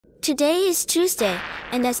Today is Tuesday,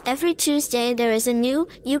 and as every Tuesday there is a new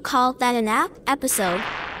You Call That an App episode.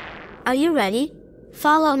 Are you ready?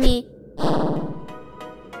 Follow me.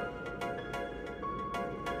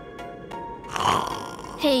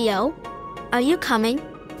 Hey yo, are you coming?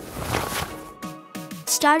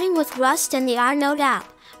 Starting with Rust and the RNote app,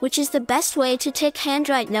 which is the best way to take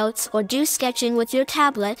handwrite notes or do sketching with your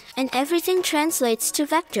tablet, and everything translates to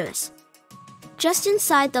vectors. Just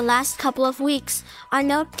inside the last couple of weeks,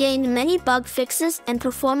 RNote gained many bug fixes and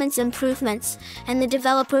performance improvements, and the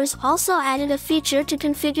developers also added a feature to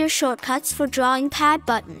configure shortcuts for drawing pad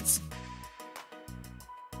buttons.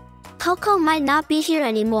 Coco might not be here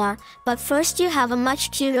anymore, but first you have a much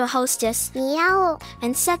cuter hostess, Meow.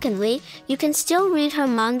 And secondly, you can still read her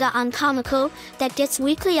manga on Komikku that gets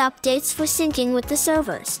weekly updates for syncing with the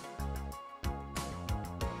servers.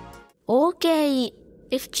 Okay.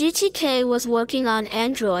 If GTK was working on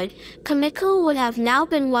Android, Komikku would have now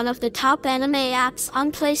been one of the top anime apps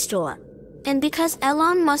on Play Store. And because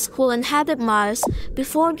Elon Musk will inhabit Mars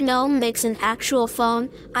before GNOME makes an actual phone,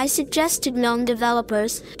 I suggest to GNOME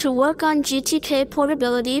developers to work on GTK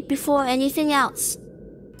portability before anything else.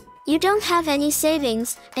 You don't have any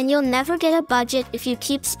savings, and you'll never get a budget if you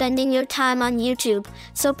keep spending your time on YouTube,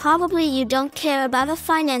 so probably you don't care about a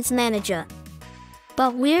finance manager.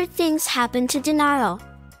 But weird things happen to Denaro.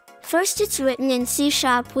 First, it's written in C#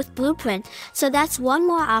 with Blueprint, so that's one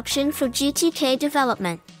more option for GTK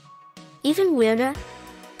development. Even weirder,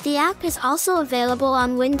 the app is also available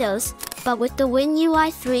on Windows, but with the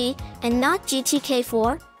WinUI 3 and not GTK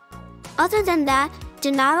 4. Other than that,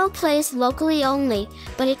 Denaro plays locally only,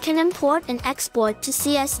 but it can import and export to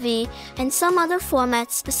CSV and some other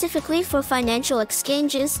formats specifically for financial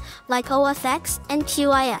exchanges like OFX and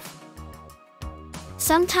QIF.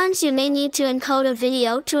 Sometimes you may need to encode a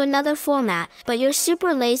video to another format, but you're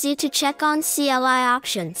super lazy to check on CLI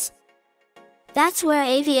options. That's where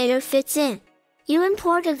Aviator fits in. You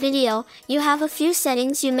import a video, you have a few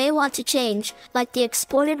settings you may want to change, like the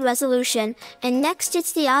exported resolution, and next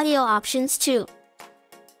it's the audio options too.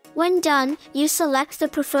 When done, you select the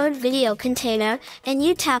preferred video container, and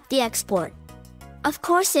you tap the export. Of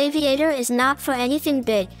course, Aviator is not for anything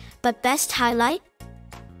big, but best highlight?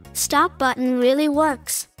 Stop button really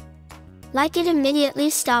works. Like it immediately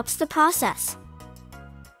stops the process.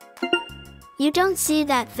 You don't see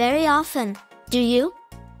that very often, do you?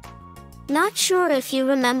 Not sure if you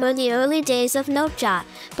remember the early days of Notejot,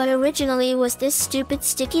 but originally was this stupid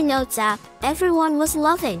sticky notes app everyone was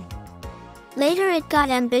loving. Later it got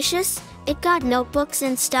ambitious, it got notebooks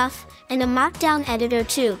and stuff, and a markdown editor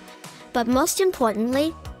too. But most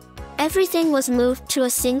importantly, everything was moved to a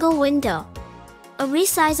single window. A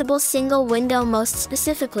resizable single window most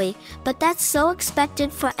specifically, but that's so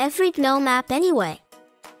expected for every GNOME app anyway.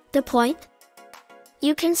 The point?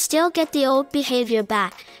 You can still get the old behavior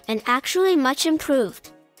back, and actually much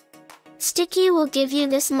improved. Sticky will give you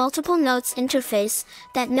this multiple notes interface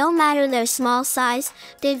that no matter their small size,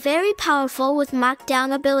 they're very powerful with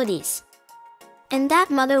markdown abilities. And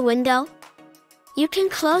that mother window? You can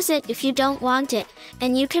close it if you don't want it,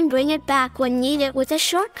 and you can bring it back when needed with a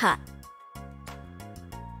shortcut.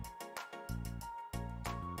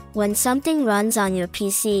 When something runs on your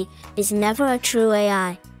PC, is never a true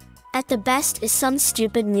AI. At the best is some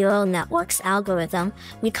stupid neural networks algorithm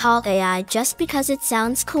we call AI just because it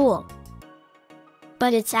sounds cool.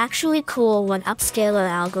 But it's actually cool when Upscaler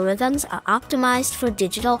algorithms are optimized for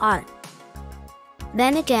digital art.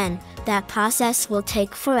 Then again, that process will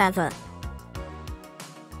take forever.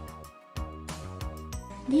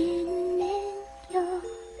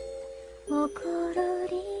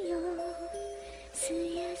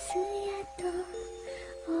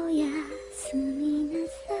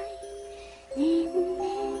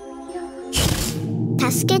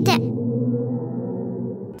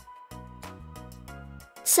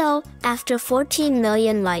 So, after 14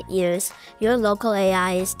 million light years, your local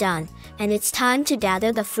AI is done, and it's time to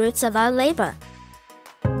gather the fruits of our labor.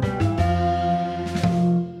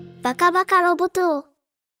 Baka baka roboto.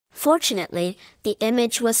 Fortunately, the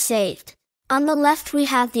image was saved. On the left we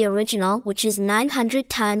have the original, which is 900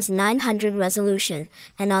 x 900 resolution,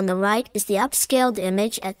 and on the right is the upscaled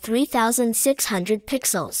image at 3600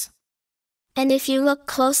 pixels. And if you look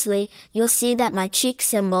closely, you'll see that my cheek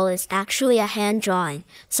symbol is actually a hand drawing,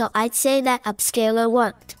 so I'd say that Upscaler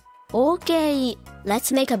worked. Okay,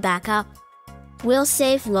 let's make a backup. We'll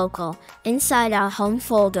save local, inside our home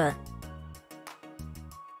folder.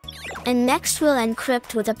 And next we'll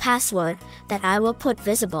encrypt with a password that I will put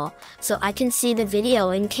visible, so I can see the video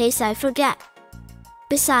in case I forget.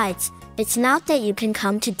 Besides, it's not that you can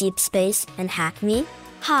come to deep space and hack me,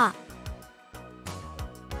 ha!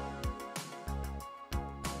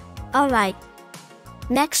 Alright.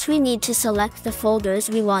 Next we need to select the folders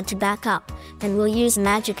we want to back up, and we'll use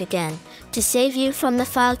magic again to save you from the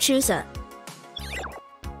file chooser.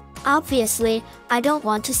 Obviously, I don't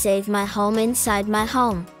want to save my home inside my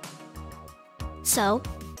home. So,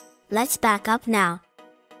 let's back up now.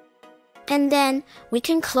 And then, we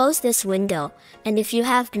can close this window, and if you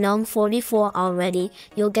have GNOME 44 already,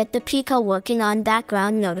 you'll get the Pika working on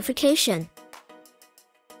background notification.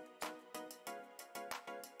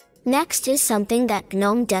 Next is something that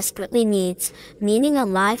GNOME desperately needs, meaning a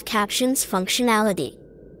live captions functionality.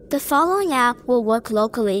 The following app will work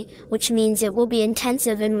locally, which means it will be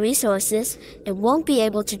intensive in resources, it won't be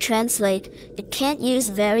able to translate, it can't use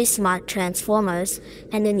very smart transformers,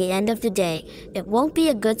 and in the end of the day, it won't be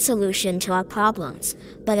a good solution to our problems,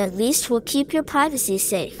 but at least will keep your privacy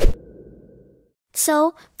safe.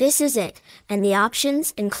 So, this is it, and the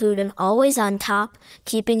options include an always on top,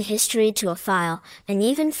 keeping history to a file, and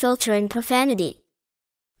even filtering profanity.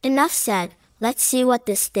 Enough said, let's see what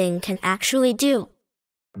this thing can actually do.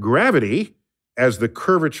 Gravity as the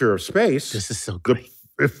curvature of space. This is so great.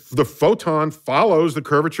 If the photon follows the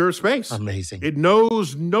curvature of space. Amazing. It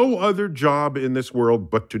knows no other job in this world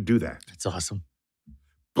but to do that. It's awesome.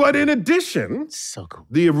 But in addition, So cool.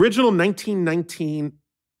 the original 1919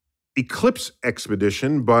 Eclipse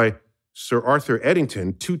expedition by Sir Arthur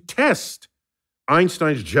Eddington to test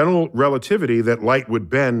Einstein's general relativity that light would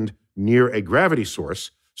bend near a gravity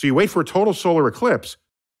source. So you wait for a total solar eclipse.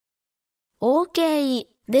 Okay,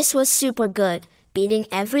 this was super good, beating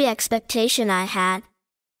every expectation I had.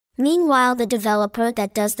 Meanwhile, the developer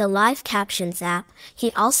that does the live captions app,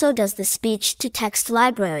 he also does the speech-to-text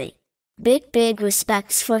library. Big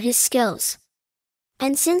respects for his skills.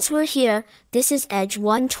 And since we're here, this is Edge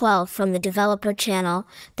 112 from the developer channel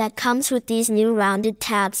that comes with these new rounded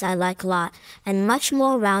tabs I like a lot, and much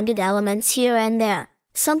more rounded elements here and there.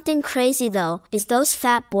 Something crazy though is those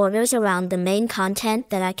fat borders around the main content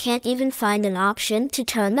that I can't even find an option to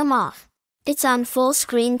turn them off. It's on full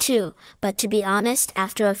screen too, but to be honest,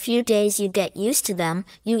 after a few days you get used to them,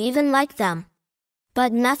 you even like them.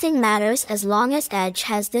 But nothing matters as long as Edge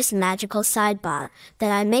has this magical sidebar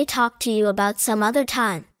that I may talk to you about some other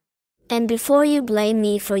time. And before you blame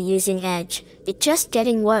me for using Edge, it's just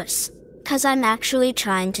getting worse. 'Cause I'm actually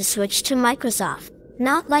trying to switch to Microsoft.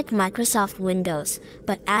 Not like Microsoft Windows,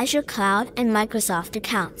 but Azure Cloud and Microsoft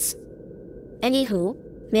accounts. Anywho,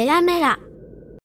 mera mera.